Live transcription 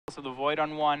of the Void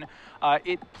on one.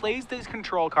 It plays these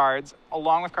control cards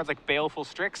along with cards like Baleful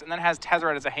Strix, and then has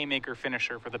Tezzeret as a Haymaker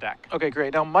finisher for the deck. Okay,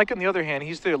 great. Now, Mike, on the other hand,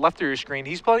 he's to the left of your screen.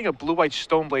 He's playing a blue-white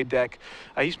Stoneblade deck.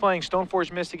 He's playing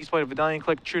Stoneforge Mystic. He's playing Vidalian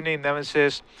Click, True Name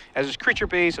Nemesis. As his creature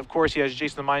base, of course, he has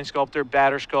Jason the Mind Sculptor,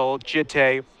 Batterskull,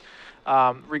 Jitte.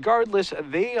 Regardless,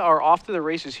 they are off to the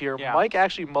races here. Yeah. Mike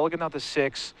actually mulliganed out to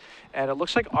 6, and it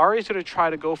looks like Ari's going to try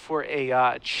to go for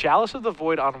a Chalice of the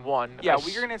Void on 1. Yeah,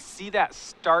 we're going to see that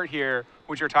start here,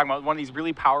 which you're talking about, one of these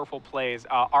really powerful plays.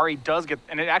 Ari does get,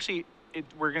 and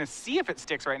we're going to see if it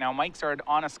sticks right now. Mike started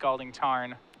on a Scalding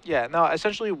Tarn. Yeah, now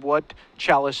essentially what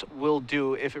Chalice will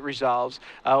do if it resolves,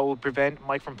 will prevent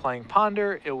Mike from playing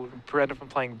Ponder, it will prevent him from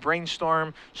playing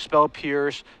Brainstorm, Spell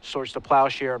Pierce, Swords to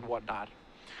Plowshare, and whatnot.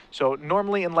 So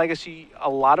normally in Legacy, a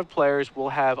lot of players will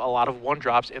have a lot of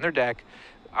 1-drops in their deck.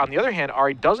 On the other hand,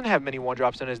 Ari doesn't have many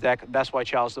 1-drops in his deck. That's why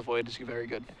Chalice the Void is very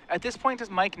good. At this point, does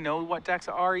Mike know what deck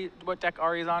Ari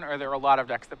is on, or are there a lot of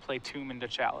decks that play Tomb into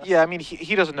Chalice? Yeah, I mean,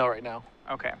 he doesn't know right now.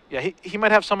 Okay. Yeah, he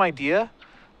might have some idea,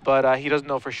 but he doesn't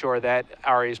know for sure that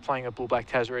Ari is playing a blue-black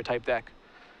Tezzeret type deck.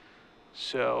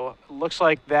 So looks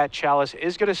like that Chalice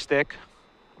is going to stick.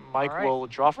 Mike will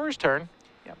draw for his turn.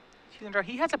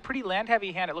 He has a pretty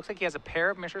land-heavy hand. It looks like he has a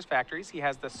pair of Mishra's Factories. He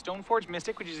has the Stoneforge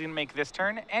Mystic, which he's going to make this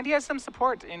turn, and he has some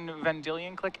support in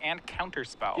Vendilion Click and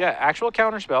Counterspell. Yeah, actual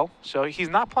Counterspell. So he's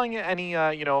not playing any,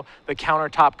 the counter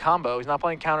top combo. He's not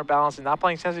playing Counterbalance. He's not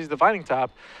playing Sensei's Divining Top.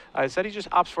 Instead, he just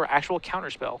opts for actual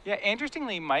Counterspell. Yeah,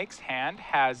 interestingly, Mike's hand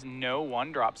has no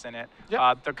 1-drops in it.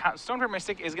 Yep. The Stoneforge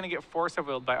Mystic is going to get Force of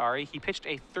Willed by Ari. He pitched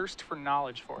a Thirst for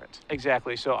Knowledge for it.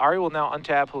 Exactly. So Ari will now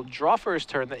untap. He'll draw for his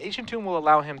turn. The Ancient Tomb will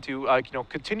allow him to,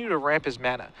 continue to ramp his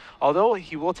mana. Although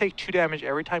he will take 2 damage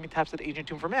every time he taps that Ancient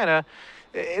Tomb for mana,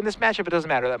 in this matchup, it doesn't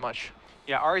matter that much.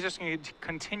 Yeah, Ari's just going to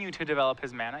continue to develop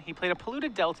his mana. He played a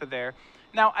Polluted Delta there.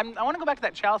 Now, I want to go back to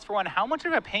that Chalice for 1. How much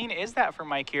of a pain is that for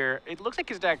Mike here? It looks like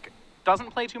his deck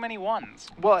doesn't play too many 1s.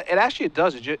 Well, it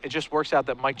does. It just works out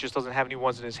that Mike just doesn't have any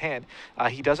 1s in his hand.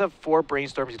 He does have 4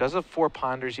 Brainstorms, he does have 4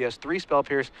 Ponders, he has 3 Spell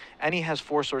Pierce, and he has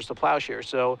 4 Swords to Plowshare.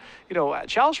 So,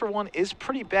 Chalice for 1 is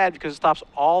pretty bad because it stops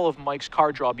all of Mike's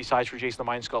card draw besides for Jason the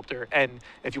Mind Sculptor, and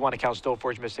if you want to count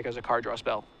Stoneforge Mystic as a card draw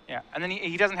spell. Yeah, and then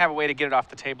he doesn't have a way to get it off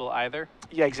the table either.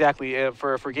 Yeah, exactly.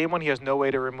 For game 1, he has no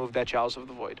way to remove that Chalice of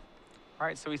the Void. All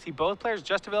right, so we see both players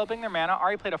just developing their mana.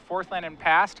 Ari played a 4th land and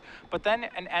passed, but then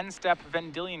an end-step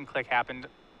Vendilion Click happened.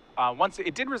 Once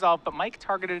it did resolve, but Mike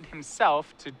targeted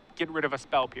himself to get rid of a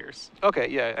Spell Pierce. Okay,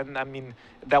 yeah, and I mean,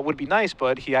 that would be nice,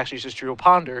 but he actually just drew a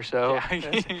Ponder, so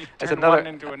yeah, that's another one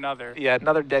into another. Yeah,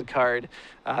 another dead card.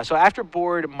 So after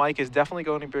board, Mike is definitely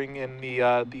going to bring in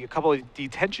the couple of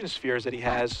detention spheres that he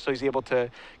has, so he's able to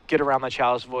get around the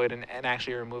Chalice Void and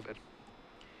actually remove it.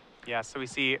 Yeah, so we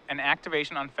see an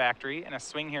activation on Factory and a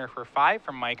swing here for 5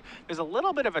 from Mike. There's a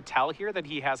little bit of a tell here that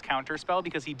he has Counterspell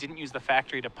because he didn't use the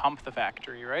Factory to pump the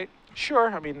Factory, right?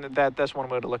 Sure, I mean, that's one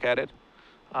way to look at it.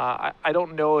 I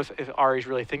don't know if Ari's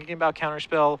really thinking about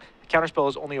Counterspell. Counterspell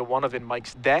is only a 1-of in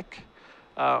Mike's deck.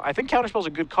 I think Counterspell's a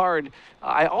good card.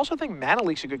 I also think Mana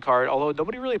Leak's a good card, although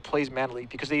nobody really plays Mana Leak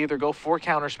because they either go for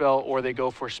Counterspell or they go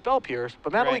for Spell Pierce.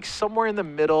 But Mana Leak's somewhere in the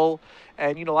middle,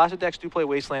 and lots of decks do play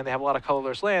Wasteland. They have a lot of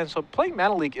colorless lands, so playing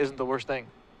Mana Leak isn't the worst thing.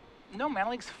 No, Mana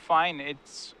Leak's fine.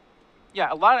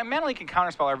 A lot of Mana Leak and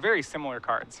Counterspell are very similar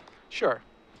cards. Sure.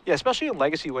 Yeah, especially in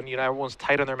Legacy when everyone's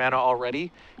tight on their mana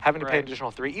already, having to pay an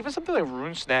additional 3. Even something like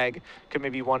Rune Snag could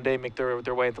maybe one day make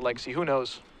their way into Legacy. Who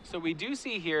knows? So we do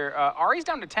see here, Ari's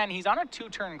down to 10. He's on a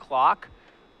 2-turn clock.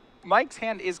 Mike's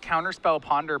hand is Counterspell,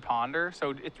 Ponder, Ponder,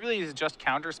 so it really is just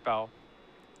Counterspell.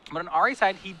 But on Ari's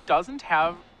side, he doesn't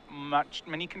have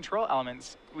many control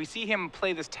elements. We see him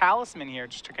play this Talisman here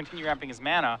just to continue ramping his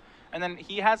mana, and then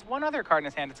he has one other card in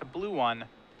his hand. It's a blue one.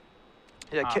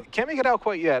 Yeah, can't make it out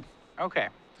quite yet. Okay.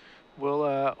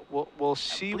 We'll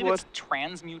see what. It's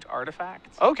Transmute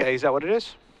Artifact. Okay, is that what it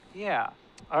is? Yeah.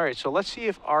 All right, so let's see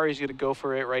if Ari's going to go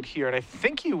for it right here, and I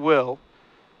think he will.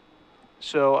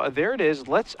 So there it is.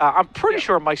 I'm pretty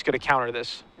sure Mike's going to counter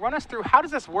this. Run us through, how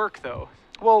does this work, though?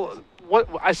 Well,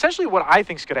 essentially what I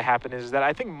think is going to happen is that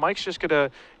I think Mike's just going to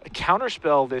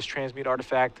counterspell this Transmute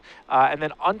Artifact and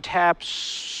then untap,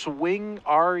 swing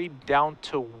Ari down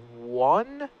to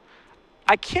 1.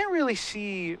 I can't really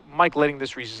see Mike letting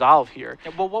this resolve here.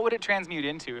 Yeah, well, what would it transmute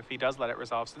into if he does let it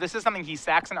resolve? So this is something he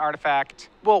sacks an artifact.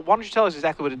 Well, why don't you tell us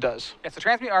exactly what it does? It's a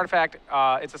transmute artifact.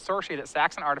 It's a sorcery that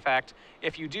sacks an artifact.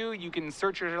 If you do, you can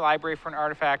search your library for an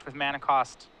artifact with mana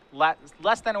cost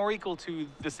less than or equal to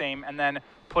the same, and then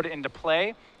put it into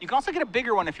play. You can also get a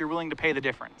bigger one if you're willing to pay the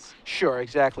difference. Sure,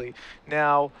 exactly.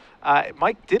 Now,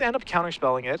 Mike did end up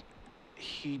counterspelling it.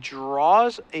 he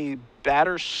draws a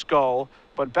Batter Skull,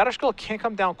 but Batter Skull can't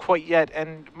come down quite yet,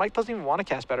 and Mike doesn't even want to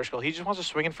cast Batter Skull. He just wants to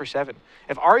swing in for 7.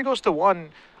 If Ari goes to 1,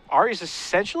 Ari's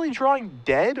essentially drawing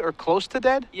dead or close to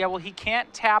dead. Yeah, well, he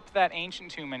can't tap that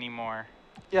Ancient Tomb anymore.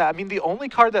 Yeah, I mean, the only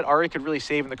card that Ari could really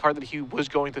save, and the card that he was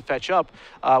going to fetch up,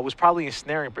 was probably a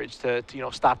Snaring Bridge to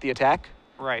stop the attack.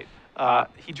 Right.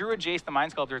 He drew a Jace the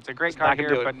Mind Sculptor. It's a great not card gonna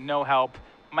here, do it. but no help.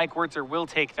 Mike Wurzer will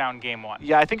take down game 1.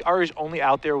 Yeah, I think Ari's only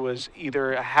out there was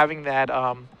either having that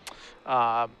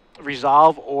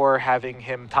resolve or having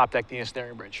him top deck the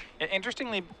Ensnaring Bridge.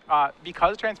 Interestingly,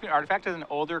 because Transmute Artifact is an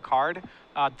older card,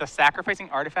 the sacrificing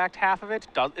artifact half of it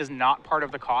is not part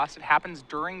of the cost. It happens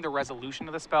during the resolution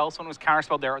of the spell, so when it was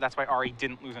counterspelled there, that's why Ari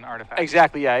didn't lose an artifact.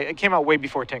 Exactly, yeah. It came out way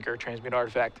before Tinker, Transmute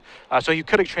Artifact. So he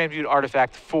could have Transmute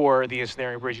Artifact for the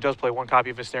Ensnaring Bridge. He does play 1 copy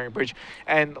of Ensnaring Bridge.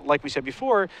 And like we said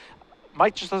before,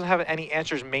 Mike just doesn't have any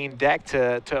answers main deck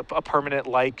to a permanent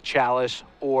like Chalice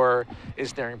or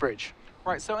Ensnaring Bridge.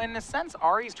 Right, so in a sense,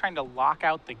 Ari's trying to lock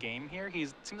out the game here.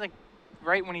 Seems like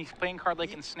right when he's playing a card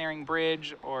like Ensnaring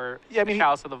Bridge or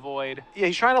Chalice of the Void. Yeah,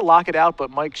 he's trying to lock it out,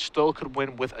 but Mike still could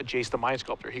win with a Jace the Mind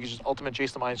Sculptor. He could just ultimate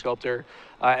Jace the Mind Sculptor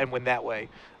and win that way.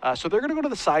 So they're going to go to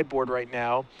the sideboard right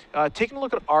now. Taking a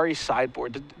look at Ari's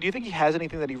sideboard, do you think he has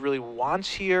anything that he really wants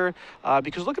here?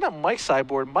 Because looking at Mike's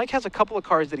sideboard, Mike has a couple of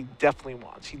cards that he definitely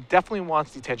wants. He definitely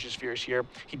wants the Attention Spheres here.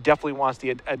 He definitely wants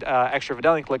the extra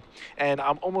Vidalian Click. And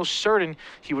I'm almost certain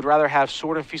he would rather have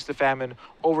Sword and Feast of Famine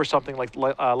over something like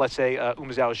let's say,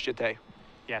 Umezawa's Jitte.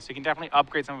 Yeah, so he can definitely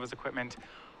upgrade some of his equipment.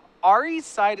 Ari's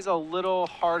side is a little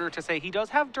harder to say. He does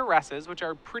have Duresses, which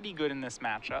are pretty good in this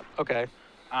matchup. Okay.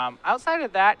 Outside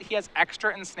of that, he has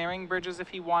extra Ensnaring Bridges if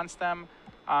he wants them.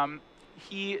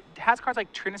 He has cards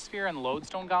like Trinisphere and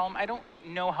Lodestone Golem. I don't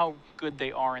know how good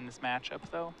they are in this matchup,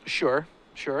 though. Sure.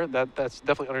 That's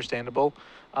definitely understandable.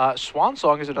 Swan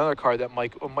Song is another card that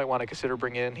Mike might want to consider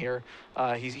bringing in here.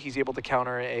 He's able to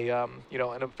counter a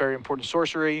very important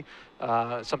sorcery,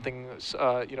 something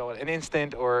an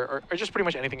instant or just pretty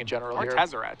much anything in general or here. Or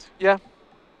Tezzeret. Yeah.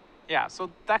 Yeah.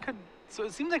 So that could. So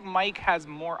it seems like Mike has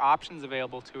more options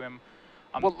available to him.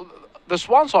 Well, the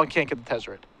Swan Song can't get the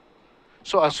Tezzeret.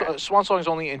 So Swan Song is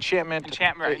only enchantment.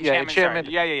 Enchantment. Enchantment.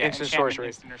 Yeah. Instant sorcery.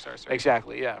 Instant or sorcery.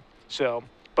 Exactly. Yeah. So,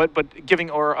 but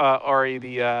giving Ari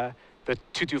the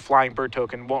 2/2 flying bird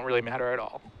token won't really matter at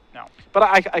all. No. But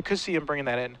I could see him bringing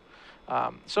that in.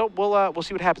 So we'll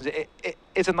see what happens.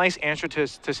 It's a nice answer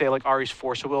to say like Ari's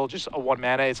Force of Will, just a 1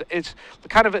 mana. It's the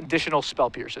kind of additional spell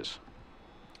pierces,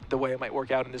 the way it might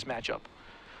work out in this matchup.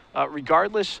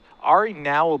 Regardless, Ari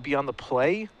now will be on the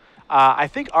play. I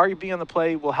think Ari being on the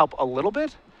play will help a little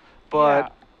bit, but yeah.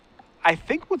 I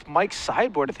think with Mike's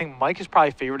sideboard, I think Mike is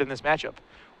probably favored in this matchup.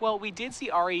 Well, we did see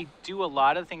Ari do a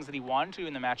lot of things that he wanted to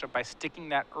in the matchup by sticking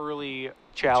that early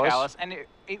Chalice. And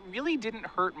it really didn't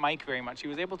hurt Mike very much. He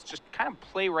was able to just kind of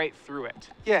play right through it.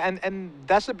 Yeah, and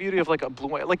that's the beauty of like a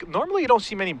blue-white. Like normally you don't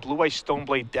see many blue-white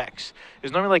Stoneblade decks.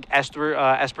 There's normally like Esper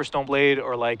Stoneblade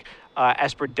or like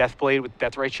Esper Deathblade with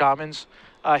Deathrite Shamans.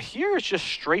 Here it's just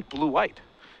straight blue-white.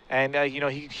 And,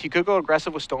 he could go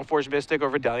aggressive with Stoneforge Mystic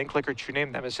or Vidalian Click or True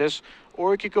Name Nemesis,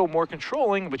 or he could go more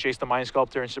controlling with Jace the Mind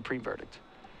Sculptor and Supreme Verdict.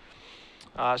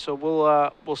 So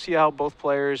we'll see how both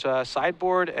players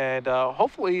sideboard, and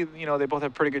hopefully, they both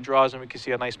have pretty good draws, and we can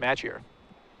see a nice match here.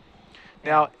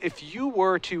 Now, if you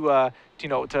were to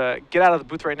get out of the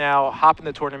booth right now, hop in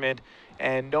the tournament,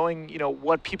 and knowing,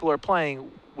 what people are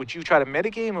playing, would you try to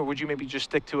metagame, or would you maybe just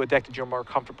stick to a deck that you're more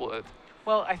comfortable with?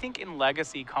 Well, I think in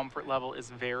Legacy, comfort level is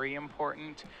very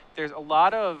important. There's a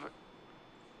lot of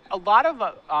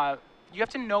you have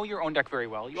to know your own deck very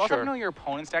well. You also have to know your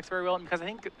opponent's decks very well, because I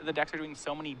think the decks are doing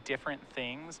so many different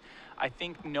things. I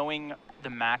think knowing the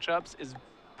matchups is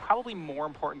probably more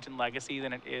important in Legacy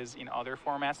than it is in other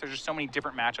formats. There's just so many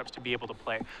different matchups to be able to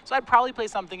play. So I'd probably play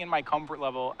something in my comfort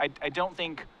level. I don't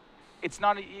think it's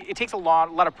not. It takes a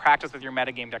lot of practice with your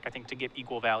metagame deck, I think, to get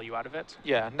equal value out of it.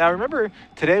 Yeah. Now remember,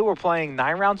 today we're playing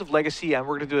 9 rounds of Legacy, and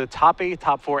we're going to do the top 8,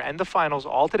 top 4, and the finals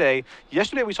all today.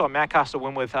 Yesterday we saw Matt Costa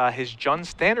win with his Jund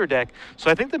standard deck. So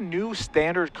I think the new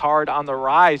standard card on the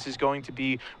rise is going to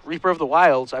be Reaper of the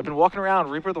Wilds. I've been walking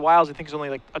around. Reaper of the Wilds, I think, is only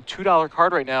like a $2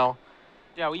 card right now.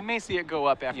 Yeah, we may see it go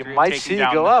up after you might see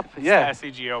it go up. Yeah.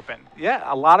 SCG Open. Yeah,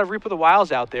 a lot of Reaper of the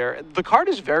Wilds out there. The card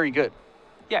is very good.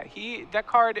 Yeah, that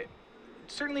card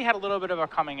certainly had a little bit of a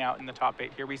coming out in the top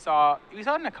 8 here. We saw it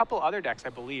in a couple other decks, I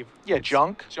believe. Yeah,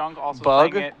 Junk also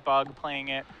Bug. playing it, Bug playing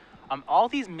it. All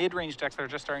these mid-range decks that are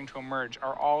just starting to emerge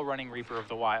are all running Reaper of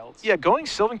the Wilds. Yeah, going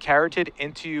Sylvan Carotid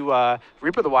into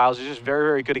Reaper of the Wilds is just very,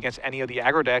 very good against any of the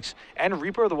aggro decks. And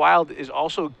Reaper of the Wild is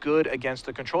also good against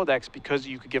the control decks because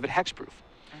you could give it hexproof.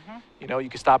 You know, you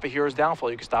can stop a Hero's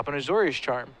Downfall. You can stop an Azorius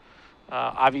Charm.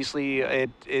 Obviously,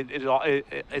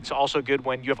 it's also good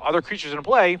when you have other creatures in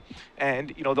play,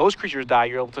 and you know those creatures die.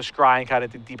 You're able to scry and kind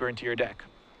of dig deeper into your deck.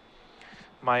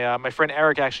 My friend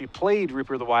Eric actually played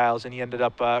Reaper of the Wilds, and he ended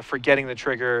up forgetting the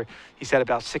trigger. He said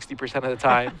about 60% of the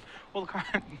time. Well, the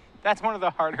card, that's one of the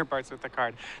harder parts with the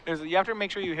card. You have to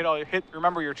make sure you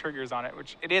remember your triggers on it,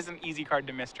 which it is an easy card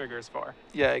to miss triggers for.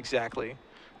 Yeah, exactly.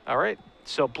 All right.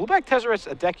 So Blueback Tezzeret's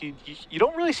a deck you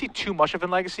don't really see too much of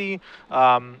in Legacy.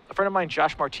 A friend of mine,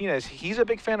 Josh Martinez, he's a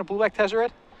big fan of Blueback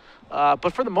Tezzeret.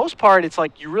 But for the most part, it's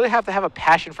like you really have to have a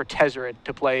passion for Tezzeret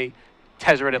to play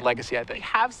Tezzeret in Legacy, I think. We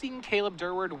have seen Caleb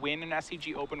Durward win an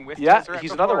SCG Open with Tezzeret Yeah,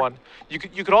 he's before. another one. You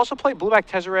could also play Blueback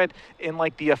Tezzeret in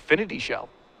like the Affinity Shell.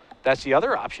 That's the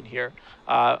other option here.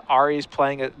 Ari is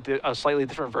playing a slightly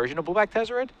different version of Blueback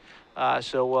Tezzeret.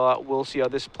 So we'll see how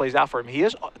this plays out for him. He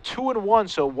is 2-1,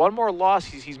 so one more loss.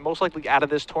 He's most likely out of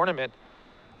this tournament.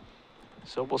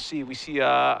 So we'll see. We see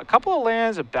a couple of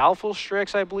lands, a Baleful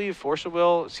Strix, I believe, Force of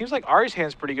Will. It seems like Ari's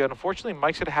hand's pretty good. Unfortunately,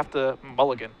 Mike's going to have to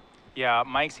mulligan. Yeah,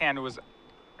 Mike's hand was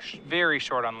very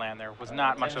short on land there. Was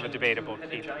not much of a debatable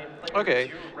keep.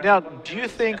 Okay. Now, do you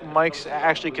think Mike's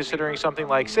actually considering something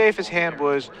like, say if his hand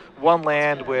was one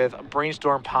land with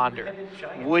Brainstorm Ponder,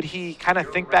 would he kind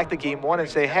of think back to game one and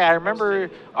say, hey, I remember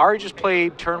Ari just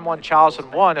played turn one Chalice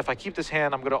and won. If I keep this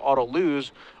hand, I'm going to auto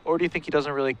lose? Or do you think he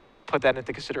doesn't really put that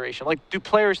into consideration? Like, do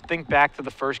players think back to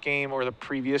the first game or the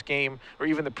previous game or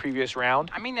even the previous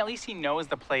round? I mean, at least he knows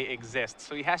the play exists,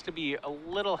 so he has to be a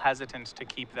little hesitant to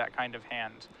keep that kind of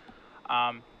hand.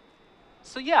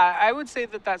 So yeah, I would say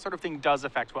that sort of thing does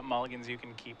affect what mulligans you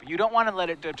can keep. You don't want to let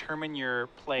it determine your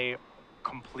play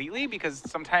completely, because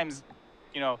sometimes,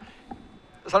 you know,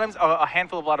 a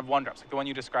handful of a lot of one-drops, like the one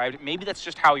you described, maybe that's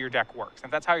just how your deck works.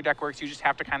 If that's how your deck works, you just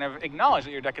have to kind of acknowledge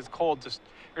that your deck is cold,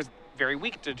 or is very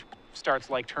weak to starts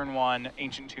like turn one,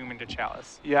 Ancient Tomb into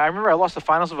Chalice. Yeah, I remember I lost the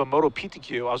finals of a Moto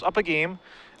PTQ. I was up a game,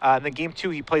 and then game two,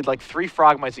 he played like 3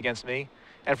 Frogmites against me.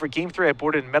 And for game 3, I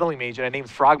boarded Meddling Mage, and I named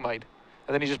Frogmite.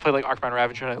 And then he just played like Arcbound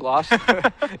Ravager, and I lost.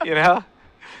 You know?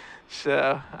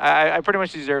 So I pretty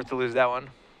much deserve to lose that one.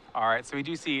 All right, so we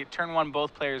do see turn one,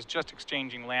 both players just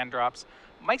exchanging land drops.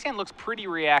 Mike's hand looks pretty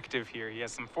reactive here. He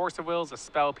has some Force of Wills, a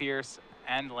Spell Pierce,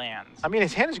 and lands. I mean,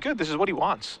 his hand is good. This is what he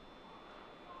wants.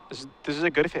 This is a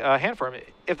good hand for him.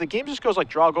 If the game just goes like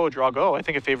draw, go, I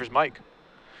think it favors Mike.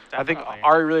 Definitely. I think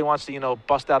Ari really wants to, you know,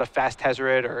 bust out a fast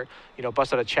Tezzeret or, you know,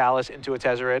 bust out a Chalice into a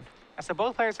Tezzeret. So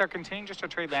both players are continuing just to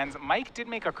trade lands. Mike did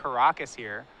make a Caracas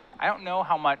here. I don't know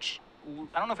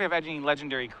if we have any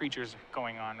legendary creatures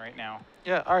going on right now.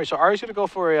 Yeah, all right, so Ari's going to go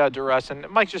for a Duress, and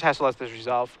Mike just has to let this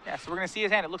resolve. Yeah, so we're going to see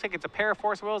his hand. It looks like it's a pair of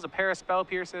Force Wills, a pair of Spell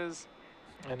Pierces.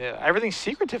 And everything's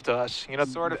secretive to us. You know,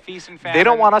 Sword of Feast and Famine. They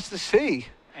don't want us to see.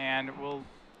 And we'll...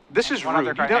 This is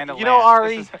rude. You know,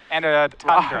 Ari... And a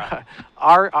Tundra.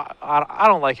 I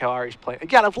don't like how Ari's playing.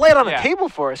 Again, lay it on the table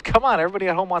for us. Come on, everybody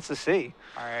at home wants to see.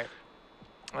 All right.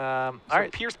 All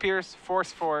right. Pierce,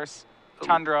 Force,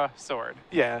 Tundra, Sword.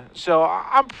 Yeah, so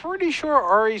I'm pretty sure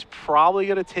Ari's probably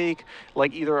going to take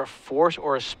like either a Force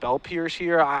or a Spell Pierce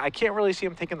here. I can't really see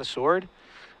him taking the Sword.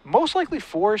 Most likely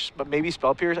Force, but maybe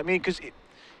Spell Pierce. I mean, because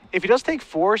if he does take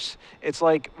Force, it's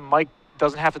like Mike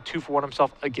doesn't have to 2-for-1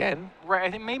 himself again. Right, I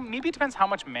think maybe it depends how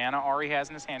much mana Ari has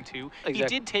in his hand too. Exactly.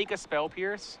 He did take a Spell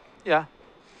Pierce. Yeah.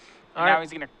 Now he's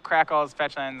going to crack all his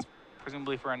fetch lands,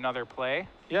 presumably for another play.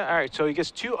 Yeah, all right, so he gets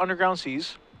 2 Underground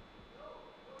Seas.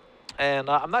 And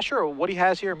I'm not sure what he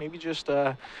has here. Maybe just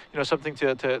you know, something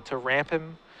to ramp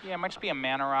him. Yeah, it might just be a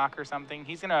Mana Rock or something.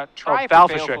 He's going to try for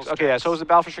Baleful Strix. Okay, yeah, so it was the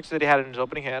Baleful Strix that he had in his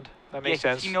opening hand. That makes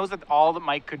sense. He knows that all that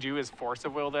Mike could do is Force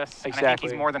of Will this. Exactly. And I think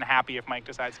he's more than happy if Mike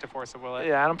decides to Force of Will it.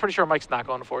 Yeah, and I'm pretty sure Mike's not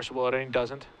going to Force of Will it, and he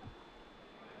doesn't.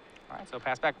 All right, so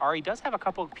pass back. Ari does have a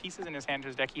couple of pieces in his hand to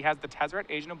his deck. He has the Tezzeret,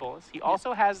 Agent of Bolas. He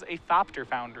also has a Thopter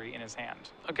Foundry in his hand.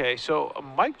 Okay, so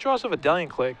Mike draws a Vidalian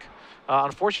Click.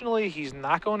 Unfortunately, he's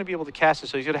not going to be able to cast it,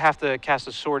 so he's going to have to cast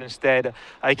a Sword instead.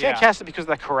 He can't cast it because of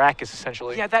that Caracas,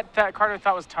 essentially. Yeah, that card I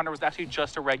thought was Tundra was actually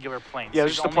just a regular Plains. Yeah, it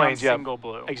was just a Plains, yeah. Single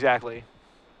blue. Exactly.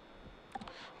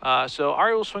 So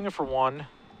Ari will swing it for 1.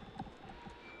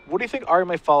 What do you think Ari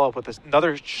might follow up with?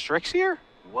 Another Strix here?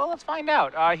 Well, let's find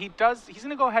out. He's going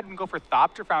to go ahead and go for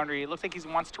Thopter Foundry. It looks like he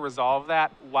wants to resolve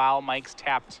that while Mike's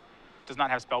tapped does not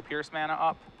have Spell Pierce mana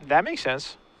up. That makes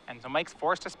sense. And so Mike's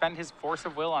forced to spend his Force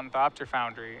of Will on Thopter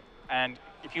Foundry. And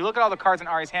if you look at all the cards in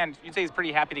Ari's hand, you'd say he's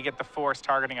pretty happy to get the Force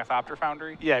targeting a Thopter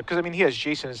Foundry. Yeah, because, I mean, he has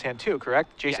Jace in his hand too,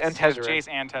 correct? Jace and Tezzeret. Jace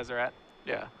and Tezzeret.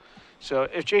 Yeah. So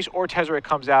if Jace or Tezzeret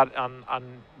comes out on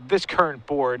this current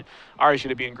board, Ari's going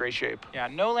to be in great shape. Yeah,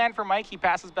 no land for Mike. He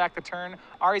passes back the turn.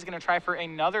 Ari's going to try for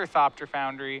another Thopter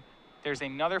Foundry. There's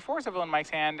another Force of Will in Mike's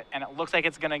hand, and it looks like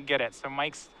it's going to get it. So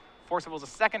Mike's Force of Will's a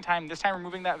second time, this time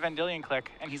removing that Vendilion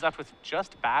Click, and he's left with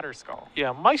just Batterskull.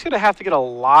 Yeah, Mike's going to have to get a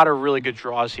lot of really good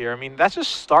draws here. I mean, that's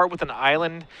just start with an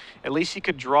island. At least he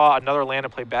could draw another land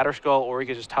and play Batterskull, or he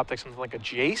could just top deck something like a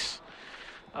Jace.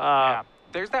 Yeah.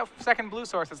 There's that second blue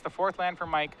source. It's the fourth land for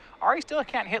Mike. Ari still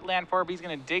can't hit land 4, but he's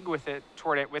going to dig with it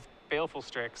toward it with Baleful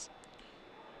Strix.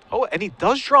 Oh, and he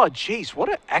does draw a Jace. What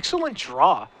an excellent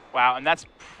draw. Wow, and that's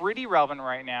pretty relevant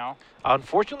right now.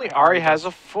 Unfortunately, Ari has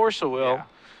a Force of Will. Yeah.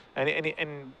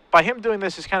 And by him doing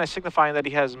this is kind of signifying that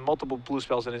he has multiple blue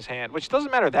spells in his hand, which doesn't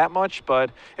matter that much,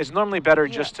 but it's normally better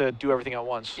just to do everything at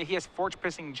once. He has Force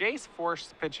pitching Jace,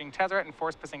 Force pitching Tezzeret, and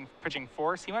Force pitching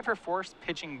Force. He went for Force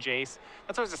pitching Jace.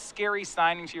 That's always a scary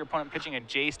signing to your opponent, pitching a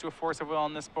Jace to a Force of Will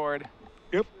on this board.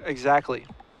 Yep, exactly.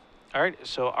 All right,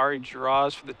 so Ari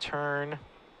draws for the turn.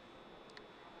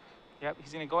 Yep,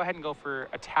 he's going to go ahead and go for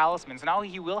a Talisman. So now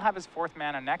he will have his 4th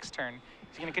mana next turn.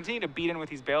 He's going to continue to beat in with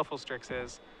these Baleful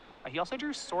Strixes. He also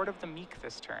drew Sword of the Meek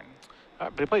this turn.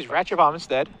 But he plays Ratchet Bomb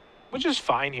instead, which is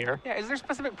fine here. Yeah, is there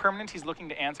specific permanent he's looking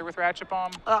to answer with Ratchet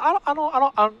Bomb?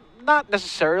 Not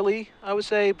necessarily, I would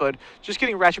say, but just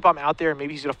getting Ratchet Bomb out there, and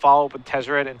maybe he's going to follow up with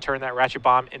Tezzeret and turn that Ratchet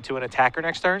Bomb into an attacker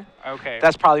next turn. Okay.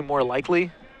 That's probably more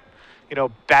likely. You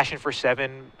know, bashing for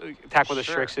 7, attack with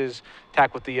the Strixes,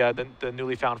 attack with the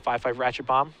newly found 5/5 Ratchet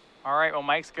Bomb. All right, well,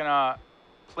 Mike's going to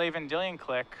play Vendilion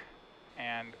Click,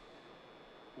 and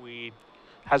we...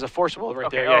 Has a Force of Will right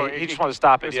there. Oh, Yeah, he just wanted to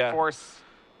stop it, yeah.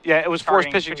 It was Force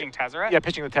pitching Tezzeret? Yeah,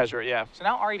 pitching the Tezzeret, yeah. So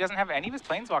now Ari doesn't have any of his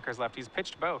Planeswalkers left. He's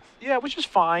pitched both. Yeah, which is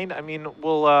fine. I mean,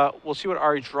 we'll see what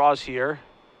Ari draws here.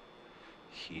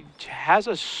 He has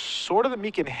a Sword of the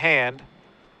Meek in hand.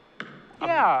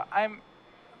 Yeah,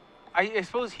 I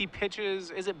suppose he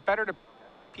pitches... Is it better to...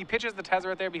 He pitches the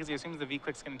Tezzeret there because he assumes the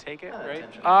V-Click's going to take it, right?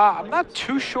 I'm not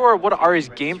too sure what Ari's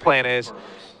game plan is.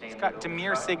 He's got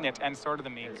Dimir Signet and Sword of the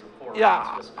Meek.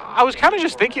 Yeah, I was kind of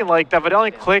just thinking, like, that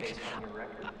Vendilion Click...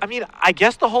 I mean, I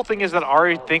guess the whole thing is that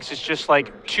Ari thinks it's just,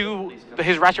 like,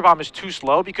 his Ratchet Bomb is too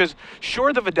slow because,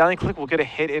 sure, the Vendilion Click will get a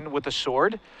hit in with the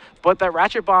sword, but that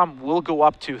Ratchet Bomb will go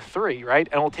up to 3, right?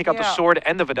 And will take out the sword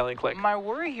and the Vendilion Click. My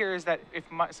worry here is that if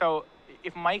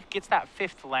Mike gets that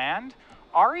 5th land...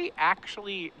 Ari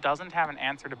actually doesn't have an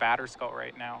answer to Batterskull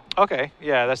right now. Okay,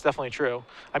 yeah, that's definitely true.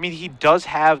 I mean, he does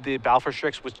have the Baleful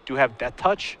Strix, which do have Death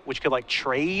Touch, which could, like,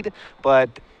 trade, but,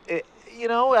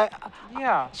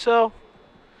 yeah. So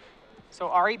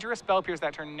Ari drew a Spell Pierce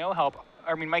that turn, no help.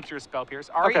 I mean, Mike drew a Spell Pierce.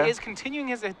 Ari is continuing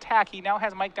his attack. He now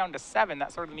has Mike down to 7.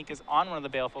 That Sword of the Meek is on one of the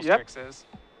Baleful Strixes.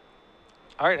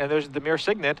 All right, and there's the Dimir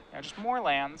Signet. Yeah, just more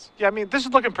lands. Yeah, I mean, this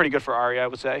is looking pretty good for Ari, I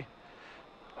would say.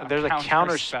 There's a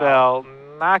counter spell.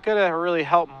 Not going to really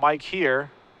help Mike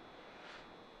here.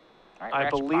 All right, I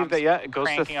believe that, it goes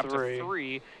to 3. Up to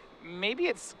 3. Maybe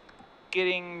it's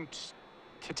getting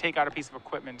to take out a piece of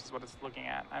equipment is what it's looking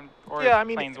at. Or I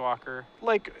mean, Planeswalker.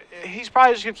 Like, he's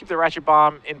probably just going to keep the Ratchet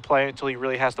Bomb in play until he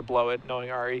really has to blow it, knowing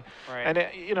Ari. Right. And,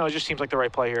 it just seems like the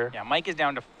right play here. Yeah, Mike is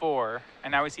down to 4.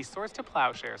 And now we see Swords to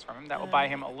Plowshares from him. That will buy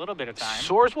him a little bit of time.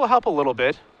 Swords will help a little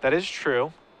bit. That is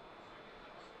true.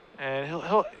 And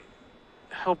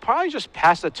he'll probably just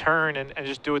pass the turn and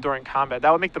just do it during combat.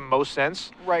 That would make the most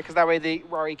sense. Right, because that way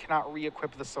Ari cannot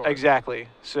re-equip the sword. Exactly.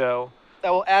 So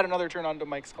that will add another turn onto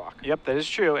Mike's clock. Yep, that is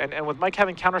true. And with Mike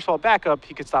having counterspell backup,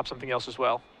 he could stop something else as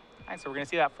well. All right, so we're going to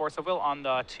see that Force of Will on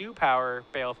the 2-power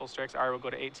Baleful Strix. Ari will go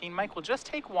to 18. Mike will just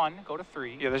take 1, go to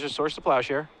 3. Yeah, there's just Swords to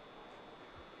Plowshare.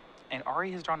 And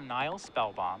Ari has drawn Nile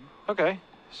Spellbomb. Okay,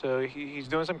 so he's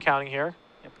doing some counting here.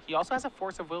 Yep. He also has a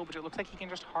Force of Will, but it looks like he can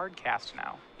just hard cast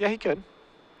now. Yeah, he could.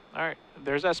 All right,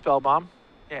 there's that spell bomb.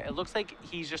 Yeah, it looks like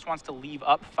he just wants to leave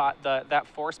up that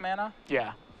Force mana.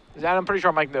 Yeah, and I'm pretty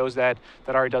sure Mike knows that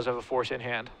Ari does have a Force in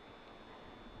hand.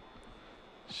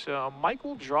 So Mike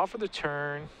will draw for the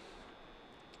turn.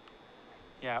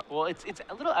 Yeah, well, it's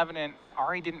a little evident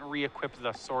Ari didn't re-equip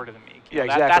the Sword of the Meek. Yeah,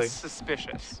 exactly. That's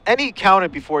suspicious. And he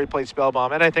counted before he played spell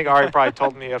bomb, and I think Ari probably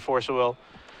told me he had Force of Will.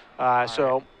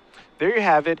 So there you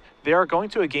have it. They are going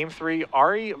to a game 3.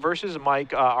 Ari versus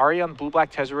Mike. Ari on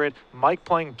blue-black Tezzeret. Mike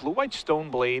playing blue-white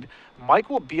Stoneblade. Mike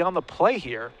will be on the play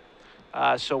here.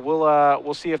 So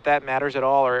we'll see if that matters at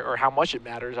all, or how much it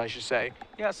matters, I should say.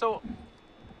 Yeah. So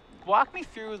walk me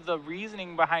through the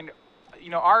reasoning behind,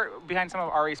 behind some of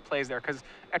Ari's plays there, because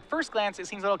at first glance it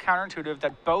seems a little counterintuitive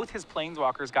that both his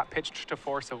Planeswalkers got pitched to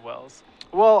Force of Wills.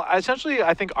 Well, essentially,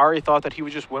 I think Ari thought that he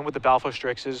would just win with the Baleful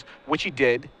Strixes, which he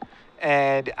did.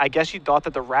 And I guess he thought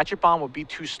that the Ratchet Bomb would be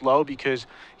too slow because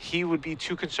he would be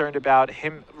too concerned about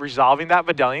him resolving that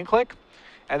Vidalian click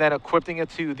and then equipping it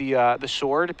to the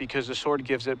sword, because the sword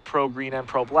gives it pro green and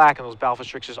pro black, and those Baleful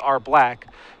Strixes are black.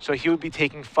 So he would be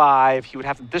taking 5. He would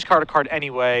have to discard a card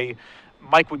anyway.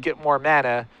 Mike would get more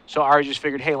mana. So Ari just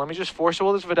figured, hey, let me just force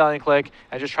will this Vidalian click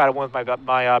and just try to win with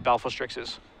my Baleful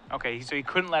Strixes. Okay, so he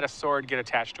couldn't let a sword get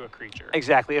attached to a creature.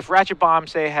 Exactly. If Ratchet Bomb,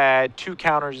 say, had 2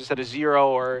 counters instead of 0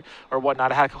 or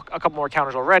whatnot, had a couple more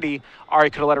counters already, Ari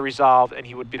could have let it resolve, and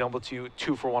he would have been able to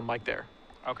 2-for-1 Mike there.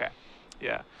 Okay.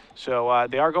 Yeah. So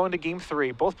they are going to game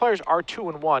 3. Both players are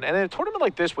 2-1, and in a tournament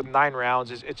like this with 9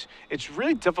 rounds, it's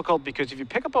really difficult because if you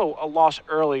pick up a loss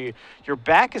early, your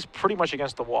back is pretty much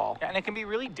against the wall. Yeah, and it can be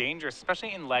really dangerous,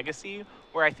 especially in Legacy,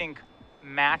 where I think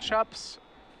matchups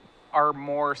are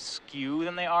more skew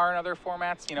than they are in other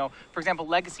formats. You know, for example,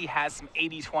 Legacy has some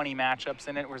 80-20 matchups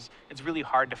in it, where it's really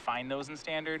hard to find those in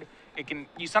Standard.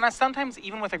 Sometimes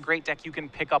even with a great deck, you can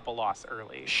pick up a loss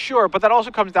early. Sure, but that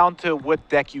also comes down to what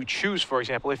deck you choose. For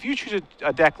example, if you choose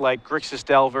a deck like Grixis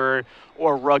Delver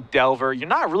or Rug Delver, you're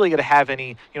not really going to have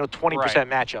any 20%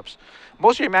 matchups.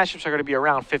 Most of your matchups are going to be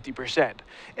around 50%.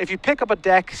 If you pick up a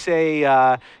deck, say,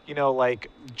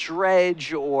 like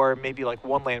Dredge or maybe like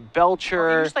One Land Belcher.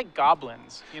 Or even just like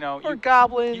Goblins. Or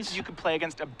Goblins. You could play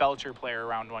against a Belcher player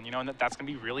round 1, and that's going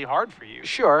to be really hard for you.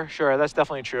 Sure, that's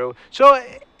definitely true. So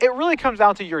it really comes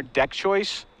down to your deck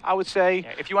choice, I would say.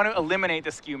 Yeah, if you want to eliminate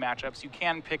the skew matchups, you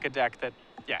can pick a deck that,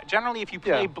 generally if you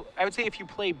play, I would say if you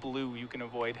play blue, you can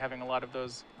avoid having a lot of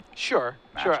those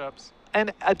matchups.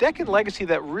 And a deck in Legacy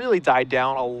that really died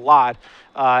down a lot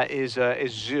is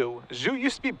Zoo. Zoo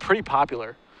used to be pretty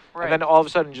popular. Right. And then all of a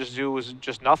sudden, Zoo was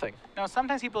just nothing. Now,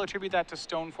 sometimes people attribute that to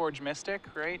Stoneforge Mystic,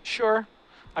 right? Sure.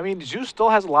 I mean, Zoo still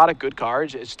has a lot of good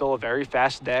cards. It's still a very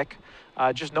fast deck.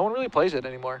 Just no one really plays it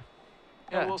anymore.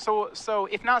 Yeah. Well, so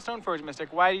if not Stoneforge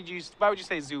Mystic, why would you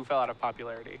say Zoo fell out of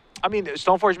popularity? I mean,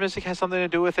 Stoneforge Mystic has something to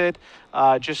do with it.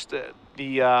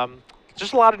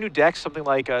 Just a lot of new decks, something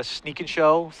like Sneak and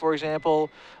Show, for example.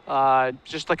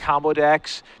 Just the combo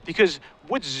decks. Because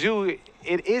with Zoo,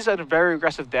 it is a very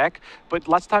aggressive deck, but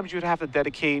lots of times you would have to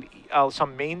dedicate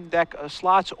some main deck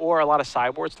slots or a lot of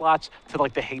sideboard slots to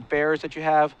like the hate bears that you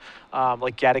have,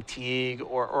 like Gaddock Teague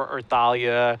or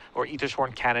Thalia or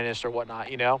Aethersworn Canonist or whatnot,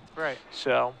 Right.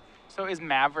 So is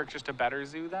Maverick just a better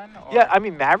Zoo then? Or? Yeah, I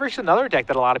mean, Maverick's another deck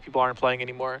that a lot of people aren't playing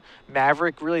anymore.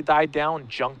 Maverick really died down.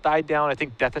 Junk died down. I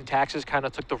think Death and Taxes kind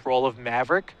of took the role of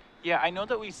Maverick. Yeah, I know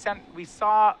that we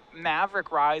saw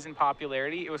Maverick rise in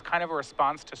popularity. It was kind of a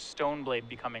response to Stoneblade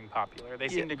becoming popular. They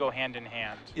seem to go hand in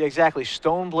hand. Yeah, exactly.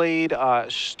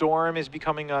 Stoneblade, Storm is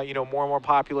becoming more and more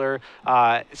popular.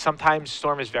 Sometimes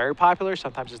Storm is very popular.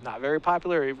 Sometimes it's not very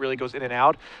popular. It really goes in and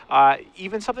out.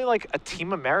 Even something like a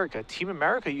Team America. Team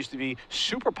America used to be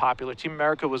super popular. Team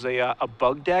America was a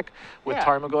bug deck with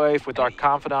Tarmogoyf, with Dark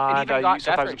Confidant. It even got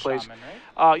sometimes Deathray it plays. Shaman,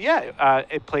 right?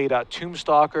 It played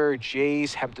Tombstalker,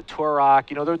 Jace, Hemp to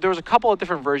Turok. There was a couple of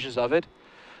different versions of it,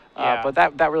 but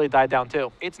that really died down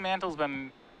too. Its mantle's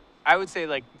been, I would say,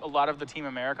 like a lot of the Team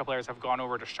America players have gone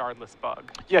over to Shardless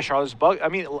Bug. Yeah, Shardless Bug. I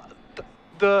mean,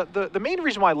 the main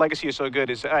reason why Legacy is so good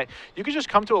is you could just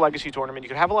come to a Legacy tournament, you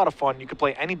could have a lot of fun, you could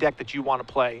play any deck that you want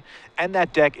to play, and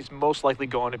that deck is most likely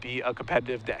going to be a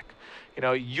competitive deck.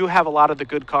 You have a lot of the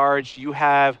good cards, you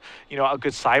have, a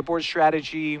good sideboard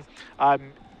strategy,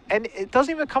 and it doesn't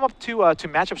even come up to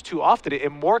matchups too often. It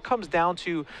more comes down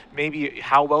to maybe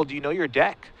how well do you know your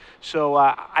deck. So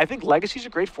I think Legacy is a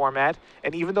great format,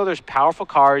 and even though there's powerful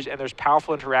cards and there's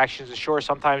powerful interactions, and sure,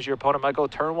 sometimes your opponent might go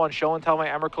turn 1, show and tell my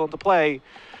Emrakul into play,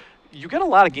 you get a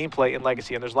lot of gameplay in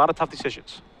Legacy, and there's a lot of tough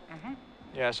decisions.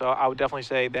 Yeah, so I would definitely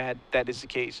say that is the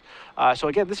case. So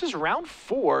again, this is round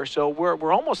 4, so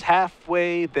we're almost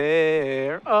halfway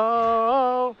there.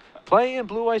 Oh, playing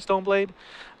Blue-White Stoneblade.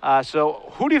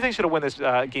 So who do you think's going to win this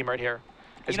game right here?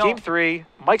 It's game 3.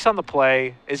 Mike's on the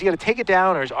play. Is he going to take it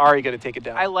down, or is Ari going to take it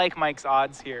down? I like Mike's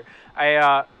odds here.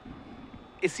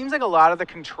 It seems like a lot of the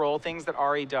control things that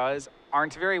Ari does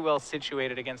aren't very well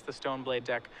situated against the Stoneblade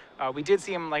deck. We did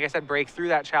see him, like I said, break through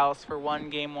that Chalice for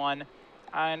game 1,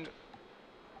 and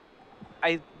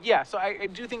I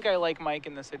do think I like Mike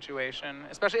in this situation,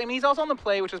 especially. I mean, he's also on the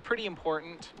play, which is pretty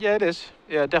important. Yeah, it is.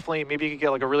 Yeah, definitely. Maybe you could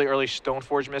get like a really early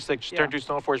Stoneforge Mystic. Just turn 2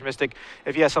 Stoneforge Mystic.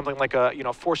 If he has something like a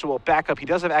Forcible backup, he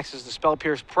does have access to Spell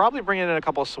Pierce. Probably bringing in a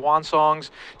couple of Swan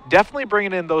Songs. Definitely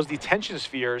bringing in those Detention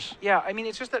Spheres. Yeah, I mean,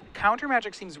 it's just that Counter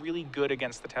Magic seems really good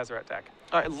against the Tezzeret deck.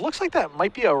 It looks like that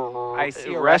might be I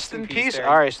see a Rest in Peace.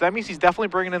 All right, so that means he's definitely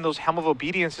bringing in those Helm of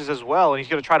Obediences as well, and he's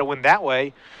going to try to win that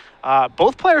way.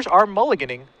 Both players are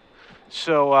mulliganing.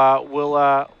 So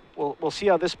we'll see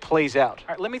how this plays out.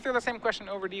 All right, let me throw the same question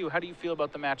over to you. How do you feel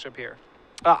about the matchup here?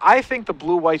 I think the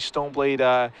blue-white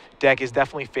Stoneblade deck is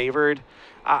definitely favored.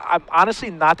 I'm honestly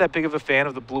not that big of a fan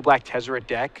of the blue-black Tezzeret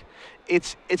deck.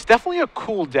 It's definitely a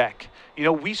cool deck. You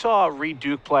know, we saw Reed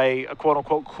Duke play a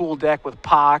quote-unquote cool deck with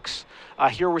Pox.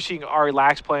 Here we're seeing Ari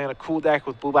Lax playing a cool deck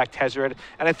with blue-black Tezzeret.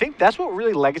 And I think that's what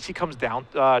really Legacy comes down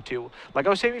to. Like I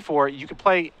was saying before, you could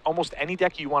play almost any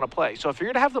deck you want to play. So if you're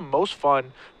going to have the most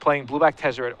fun playing blue-black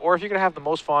Tezzeret, or if you're going to have the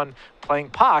most fun playing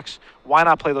Pox, why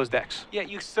not play those decks? Yeah,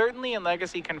 you certainly in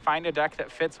Legacy can find a deck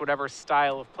that fits whatever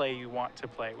style of play you want to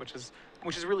play, which is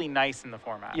really nice in the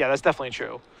format. Yeah, that's definitely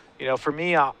true. You know, for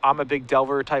me, I'm a big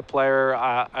Delver type player.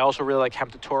 I also really like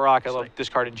Hemp to Torok. I love this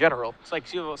card in general. It's like,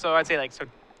 so I'd say like, so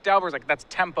Delver's like, that's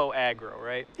tempo aggro,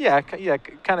 right? Yeah,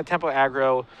 kind of tempo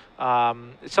aggro.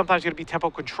 It's sometimes going to be tempo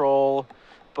control,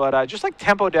 but just like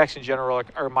tempo decks in general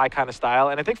are my kind of style.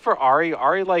 And I think for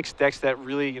Ari likes decks that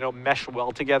really, you know, mesh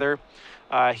well together.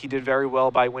 He did very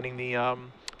well by winning the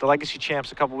Legacy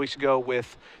Champs a couple weeks ago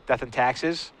with Death and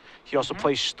Taxes. He also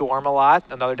plays Storm a lot,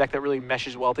 another deck that really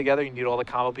meshes well together. You need all the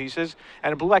combo pieces.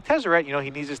 And in blue-black Tezzeret, you know,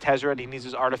 he needs his Tezzeret, he needs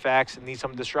his artifacts, and needs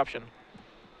some disruption.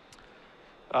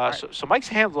 So Mike's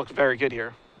hand looked very good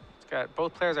here. It's got,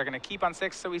 both players are going to keep on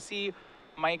 6, so we see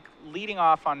Mike leading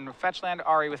off on fetch land,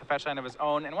 Ari with a fetch land of his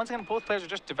own. And once again, both players are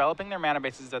just developing their mana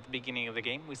bases at the beginning of the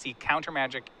game. We see counter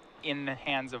magic in the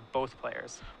hands of both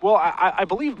players. Well, I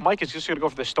believe Mike is just going to go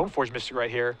for the Stoneforge Mystic right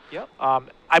here. Yep.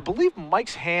 I believe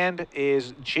Mike's hand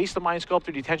is Jace the Mind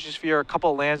Sculptor, Detention Sphere, a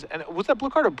couple of lands. And was that blue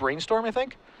card a Brainstorm, I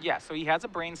think? Yeah, so he has a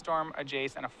Brainstorm, a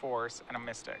Jace, and a Force, and a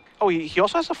Mystic. Oh, he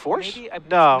also has a Force? Maybe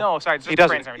no, sorry, it's just he a doesn't.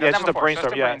 Brainstorm. He Yeah, doesn't it's just a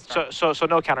Brainstorm, Brainstorm, So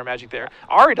no counter magic there.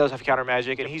 Ari does have counter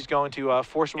magic, and he's going to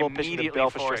Force Will Pitch the Bell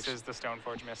for Strix. Forces the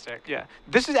Stoneforge Mystic. Yeah,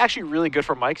 this is actually really good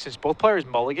for Mike since both players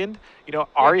mulliganed. You know,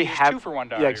 Ari have 2 for 1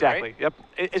 to Ari, yeah, exactly. Right? Yep,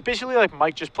 it's basically like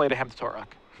Mike just played a Hemp to Torok.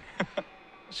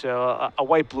 So a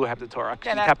white-blue Hemp to Torok.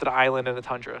 Yeah, he tapped an island and a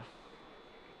Tundra.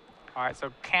 All right,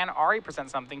 so can Ari present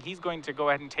something? He's going to go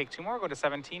ahead and take 2 more, go to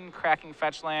 17, cracking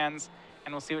fetch lands,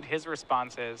 and we'll see what his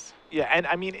response is. Yeah, and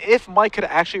I mean, if Mike could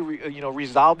actually,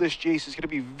 resolve this Jace, it's going to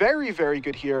be very, very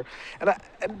good here. And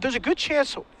there's a good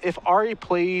chance if Ari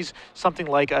plays something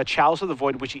like a Chalice of the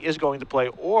Void, which he is going to play,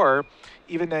 or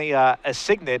even a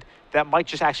Signet, that Mike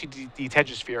just actually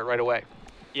Detention Sphere right away.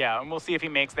 Yeah, and we'll see if he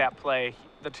makes that play.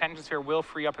 The Detention Sphere will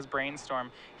free up his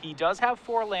Brainstorm. He does have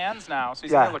 4 lands now, so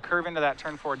he's going to be able to curve into that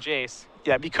turn 4 Jace.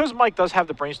 Yeah, because Mike does have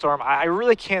the Brainstorm, I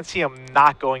really can't see him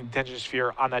not going Detention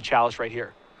Sphere on that Chalice right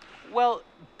here. Well,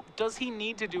 does he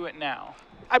need to do it now?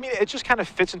 I mean, it just kind of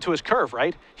fits into his curve,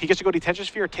 right? He gets to go Detention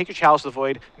Sphere, take your Chalice of the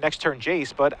Void, next turn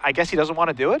Jace, but I guess he doesn't want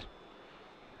to do it?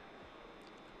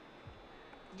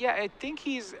 Yeah, I think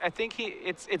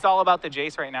it's all about the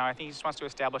Jace right now. I think he just wants to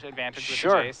establish advantage with the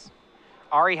Jace.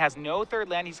 Ari has no 3rd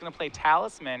land. He's going to play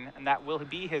Talisman, and that will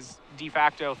be his de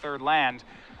facto 3rd land.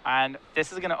 And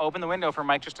this is going to open the window for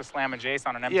Mike just to slam a Jace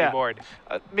on an empty board.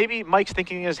 Maybe Mike's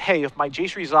thinking is, hey, if my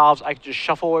Jace resolves, I can just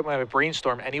shuffle away my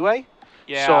Brainstorm anyway.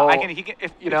 Yeah, so,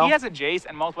 if he has a Jace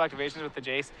and multiple activations with the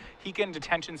Jace, he can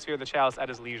Detention Sphere the Chalice at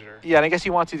his leisure. Yeah, and I guess he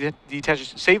wants to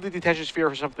save the Detention Sphere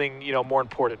for something, more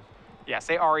important. Yeah,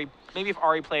 say Ari, maybe if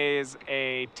Ari plays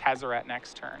a Tezzeret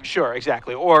next turn. Sure,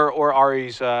 exactly. Or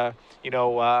Ari's, I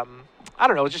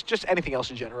don't know, just anything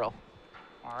else in general.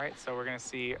 All right, so we're going to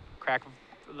see crack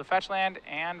of the fetch land,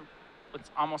 and it's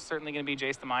almost certainly going to be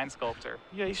Jace the Mind Sculptor.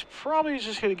 Yeah, he's probably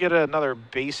just going to get another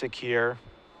basic here.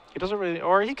 He doesn't really,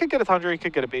 or he could get a Tundra, he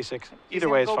could get a basic. Either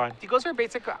way, it's fine. He goes for a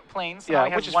basic planes, so yeah,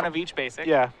 he has one of each basic.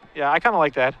 Yeah, I kind of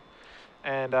like that.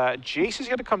 And Jace is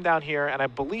going to come down here, and I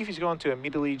believe he's going to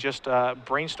immediately just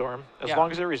Brainstorm, as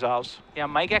long as it resolves. Yeah,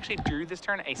 Mike actually drew this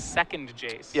turn a 2nd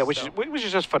Jace. Yeah, which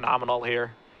is just phenomenal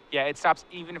here. Yeah, it stops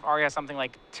even if Ari has something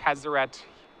like Tezzeret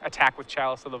attack with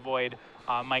Chalice of the Void.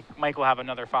 Mike will have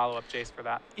another follow-up Jace for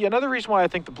that. Yeah, another reason why I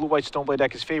think the blue-white Stoneblade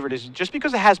deck is favored is just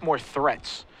because it has more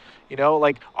threats.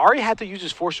 Like Ari had to use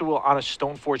his Force of Will on a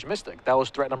Stoneforge Mystic. That was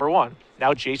threat number 1.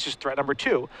 Now Jace is threat number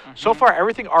 2. So far,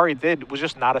 everything Ari did was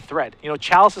just not a threat.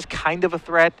 Chalice is kind of a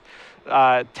threat.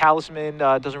 Talisman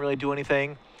doesn't really do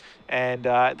anything. And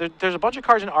there's a bunch of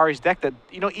cards in Ari's deck that,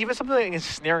 even something like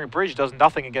Ensnaring Bridge does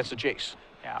nothing against a Jace.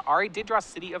 Yeah, Ari did draw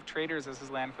City of Traders as his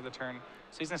land for the turn.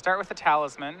 So he's going to start with the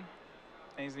Talisman.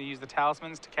 And he's going to use the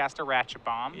Talismans to cast a Ratchet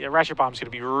Bomb. Yeah, Ratchet Bomb's going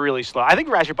to be really slow. I think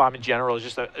Ratchet Bomb in general is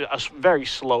just a very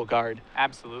slow card.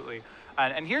 Absolutely.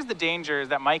 And here's the danger is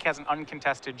that Mike has an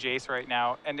uncontested Jace right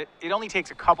now, and it only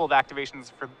takes a couple of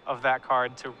activations of that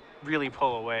card to really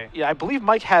pull away. Yeah, I believe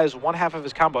Mike has 1/2 of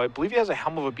his combo. I believe he has a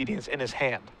Helm of Obedience in his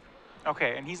hand.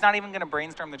 Okay, and he's not even going to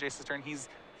Brainstorm the Jace's turn. He's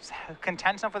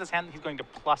content enough with his hand that he's going to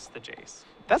plus the Jace.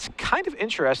 That's kind of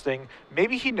interesting.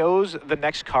 Maybe he knows the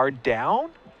next card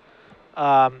down,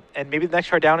 and maybe the next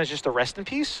card down is just a Rest in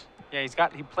Peace. Yeah,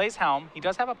 he plays Helm. He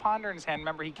does have a Ponder in his hand.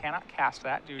 Remember, he cannot cast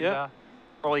that due to the,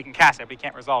 well, he can cast it, but he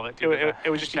can't resolve it. It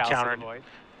would just be countered. Void.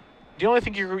 The only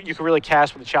thing you can really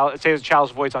cast with the Chalice, say the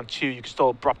Chalice Void's on 2, you can still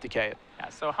Abrupt Decay it. Yeah,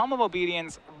 so Helm of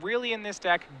Obedience, really in this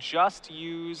deck, just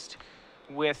used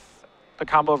with the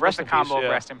combo of Rest in the Peace. combo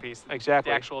of Rest in Peace. Exactly.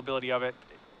 The actual ability of it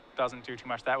doesn't do too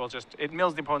much. That will it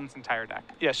mills the opponent's entire deck.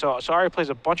 Yeah, so Ari plays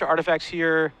a bunch of artifacts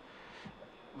here.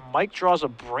 Mike draws a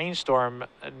Brainstorm.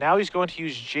 And now he's going to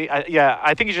use yeah,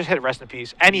 I think he just hit Rest in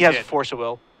Peace. And he has Force of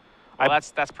Will. Well,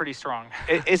 that's pretty strong.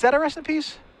 Is that a Rest in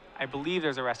Peace? I believe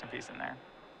there's a Rest in Peace in there.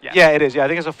 Yes. Yeah, it is. Yeah, I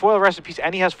think it's a foil Rest in Peace,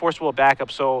 and he has Force of Will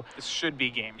backup, so... This should be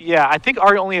game. Yeah, I think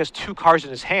Ari only has 2 cards in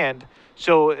his hand,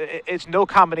 so it's no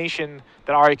combination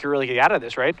that Ari can really get out of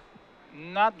this, right?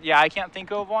 Yeah, I can't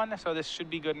think of one, so this should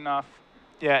be good enough.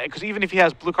 Yeah, because even if he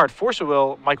has blue card Force of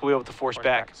Will, Mike will be able to force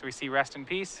back. So we see Rest in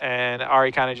Peace. And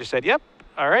Ari kind of just said, yep,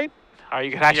 all right. Are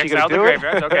you actually going to do it?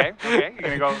 Okay, okay. You're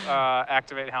going to go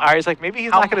activate Helm. Ari's like, maybe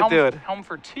he's not going to do it. Helm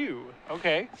for 2.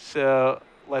 Okay. So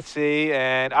let's see.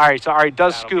 And all right, so Ari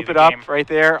does scoop it up right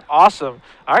there. Awesome.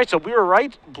 All right, so we were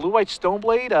right. Blue-White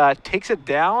Stoneblade takes it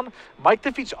down. Mike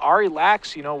defeats Ari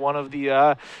Lax, you know, one of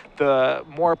the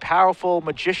more powerful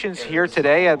magicians here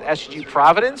today at SCG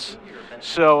Providence.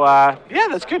 So, yeah,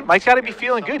 that's good. Mike's got to be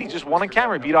feeling good. He just won on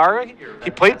camera, beat Ari.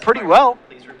 He played pretty well.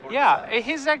 Yeah,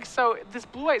 his deck, so this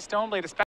Blue-White Stoneblade, especially